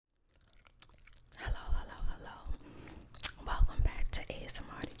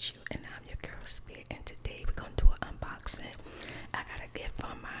ASMRTheChew, and I'm your girl Spirit, and today we're gonna do an unboxing. I got a gift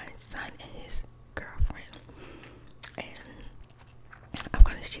from my son and his girlfriend, and I'm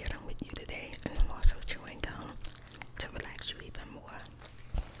gonna share them with you today, and I'm also chewing gum to relax you even more.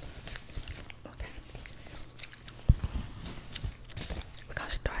 Okay. We're gonna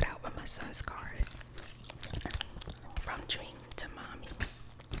start out with my son's card. From dream to mommy.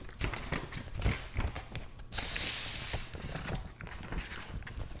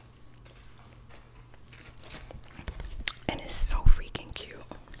 And it's so freaking cute.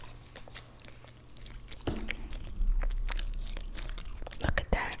 Look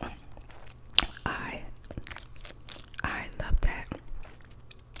at that. I love that.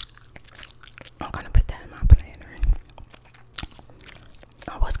 I'm gonna put that in my planner.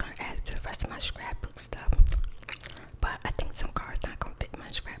 I was gonna add it to the rest of my scrapbook stuff, but I think some cards not gonna fit my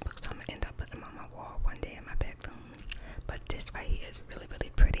scrapbook, so I'm gonna end up putting them on my wall one day in my bedroom. But this right here is really,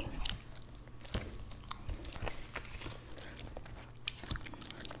 really pretty.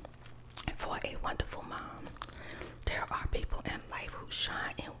 For a wonderful mom, there are people in life who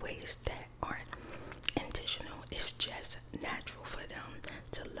shine in ways that aren't intentional. It's just natural for them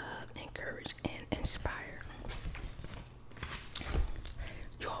to love, encourage, and inspire.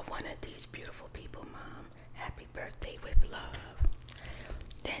 You're one of these beautiful people, Mom. Happy birthday with love.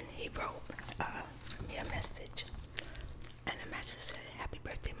 Then he wrote me a message, and the message said, "Happy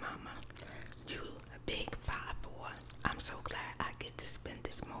birthday, Mama. You a big 5'4". I'm so glad I get to spend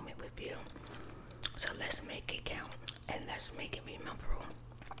this moment with you. So let's make it count, and let's make it memorable.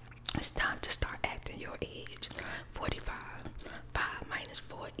 It's time to start acting your age. 45. 5 minus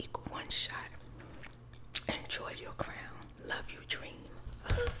 4 equal 1 shot. Enjoy your crown. Love you, dream."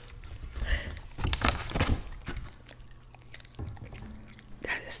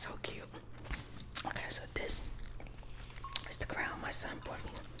 That is so cute. Okay, so this is the crown my son bought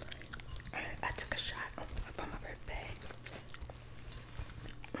me. I took a shot for my birthday.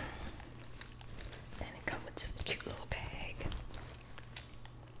 And it comes with just a cute little bag.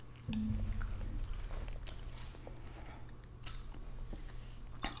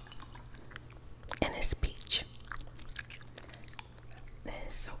 And it's peach.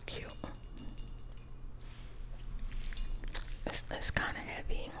 It's so cute. It's kind of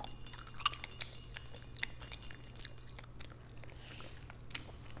heavy.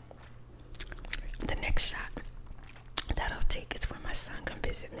 The next shot that I'll take is when my son come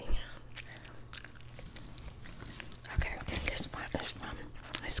visit me. Okay, and this one is from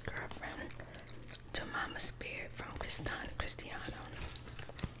his girlfriend to Mama Spirit from Cristiano.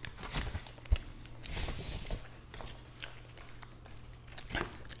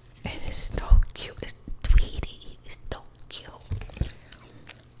 And it's so cute. It's Tweety. It's so cute.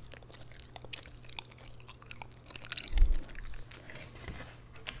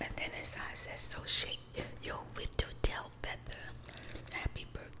 And then inside says, "So shake your widow tail feather. Happy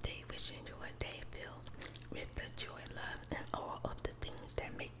birthday, wishing you a day filled with the joy, love, and all of the things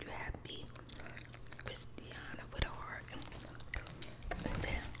that make you happy. Christiana," with a heart. And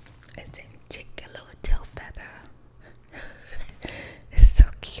then it says, "Shake your little tail feather." It's so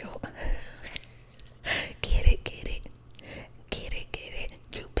cute. Get it, get it. Get it, get it.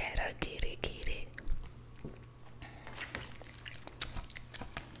 You better get it, get it.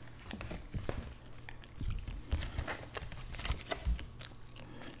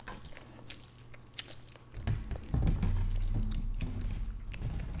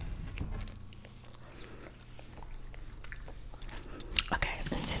 Okay, and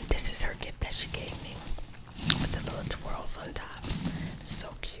then this is her gift that she gave me with the little twirls on top.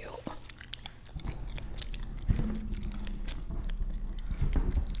 So cute.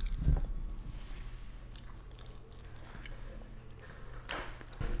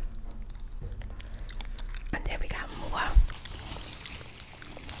 And then we got more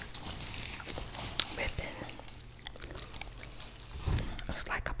ribbon. It's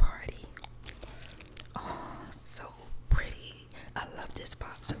like a party. Oh, so pretty. I love this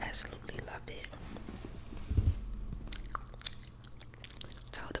box. I absolutely love it.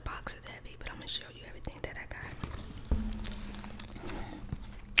 So the box is heavy, but I'm gonna show you everything that I got.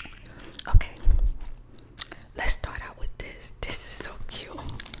 Okay, let's start out with this. This is so cute.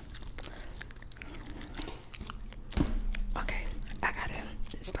 Okay, I gotta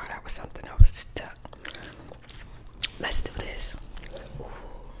start out with something else. Let's do this. Ooh.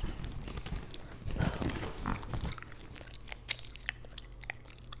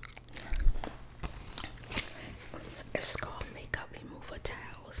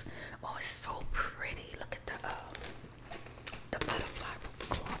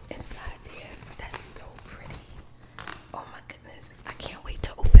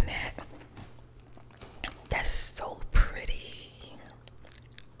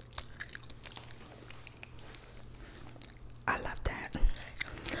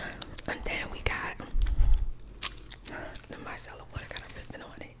 micellar water got a ribbon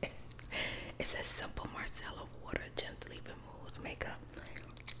on it. It says simple micellar water gently removes makeup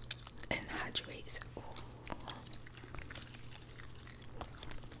and hydrates. Ooh.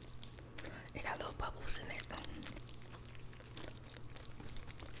 It got little bubbles in it.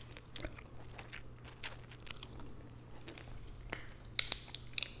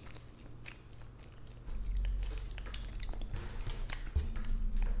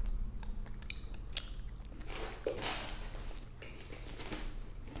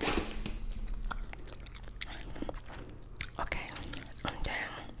 Okay, I'm down.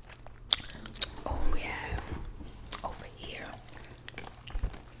 Oh, we have over here.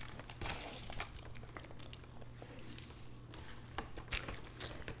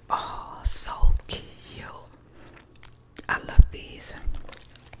 Oh, so cute. I love these.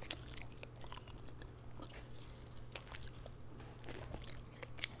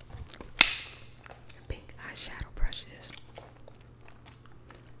 Pink eyeshadow brushes.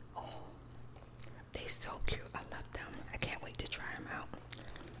 Oh, they so cute. I love them. I can't wait to try them out.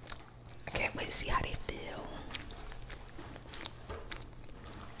 I can't wait to see how they feel.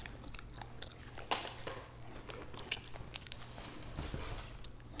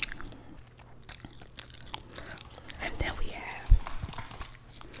 And then we have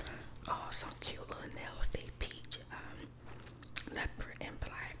some cute little nails. They peach, leopard, and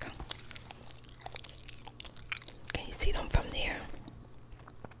black. Can you see them from there?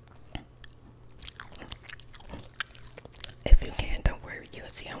 If you can, don't worry. You'll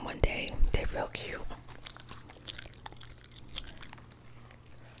see them one day. They're real cute.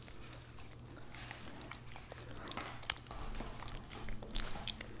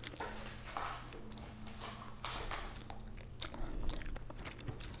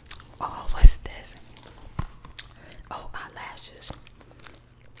 Oh, what's this? Oh, eyelashes.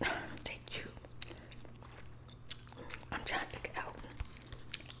 They cute. I'm trying to figure out.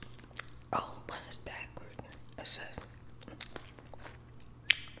 Oh, one is backward. It says.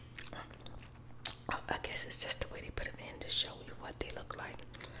 Oh, I guess it's just the way they put them in to show you what they look like.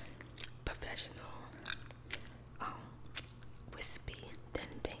 Professional. Wispy, thin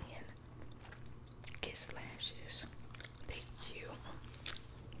band. Kiss lashes. They cute.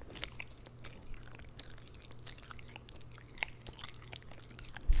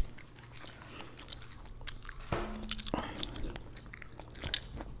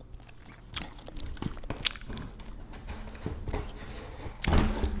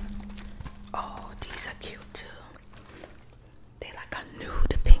 Oh, these are cute too. They like a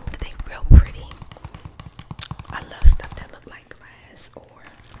nude pink. They real pretty. I love stuff that look like glass or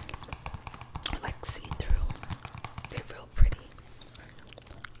like see-through. They're real pretty.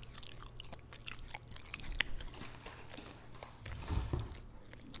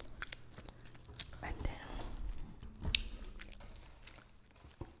 And then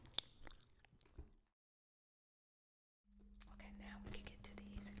okay, now we can get to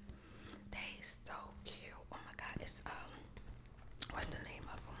these. They so cute. Oh my god, it's what's the name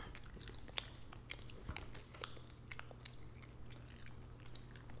of them?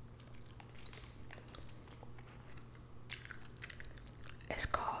 It's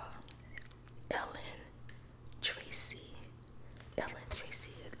called Ellen Tracy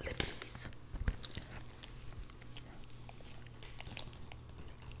Lippies.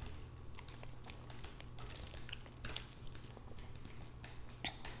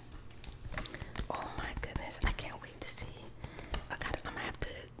 Oh my goodness, I can't wait to see. I'm gonna have to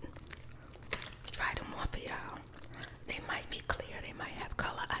try them on for y'all. They might be clear, they might have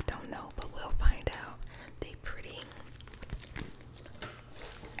color, I don't know, but we'll find out. They pretty.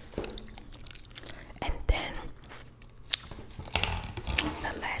 And then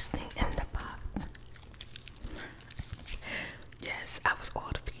the last thing in the box. Yes, I was all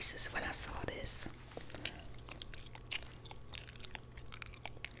to pieces when I saw this.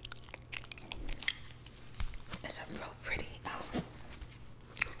 It's a real pretty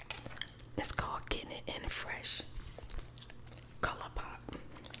it's called Getting It In Fresh Color Pop.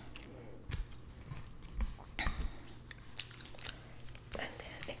 And then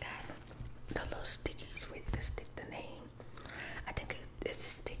it got the little stickies where you can stick the name. I think it's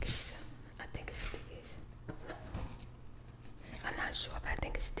stickies. I think it's stickies. I'm not sure, but I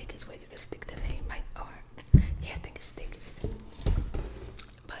think it's stickies where you can stick the name. Yeah, I think it's stickies.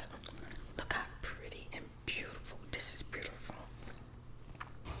 But look how pretty and beautiful. This is beautiful.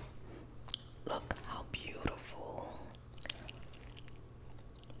 Look how beautiful.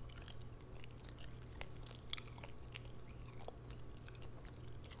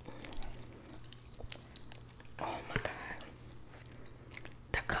 Oh my god.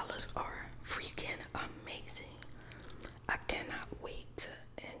 The colors are freaking amazing. I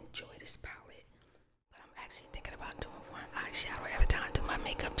actually thinking about doing one eyeshadow every time I do my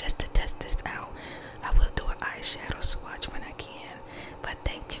makeup just to test this out. I will do an eyeshadow swatch when I can. But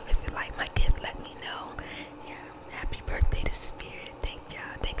thank you. If you like my gift, let me know. Yeah. Happy birthday to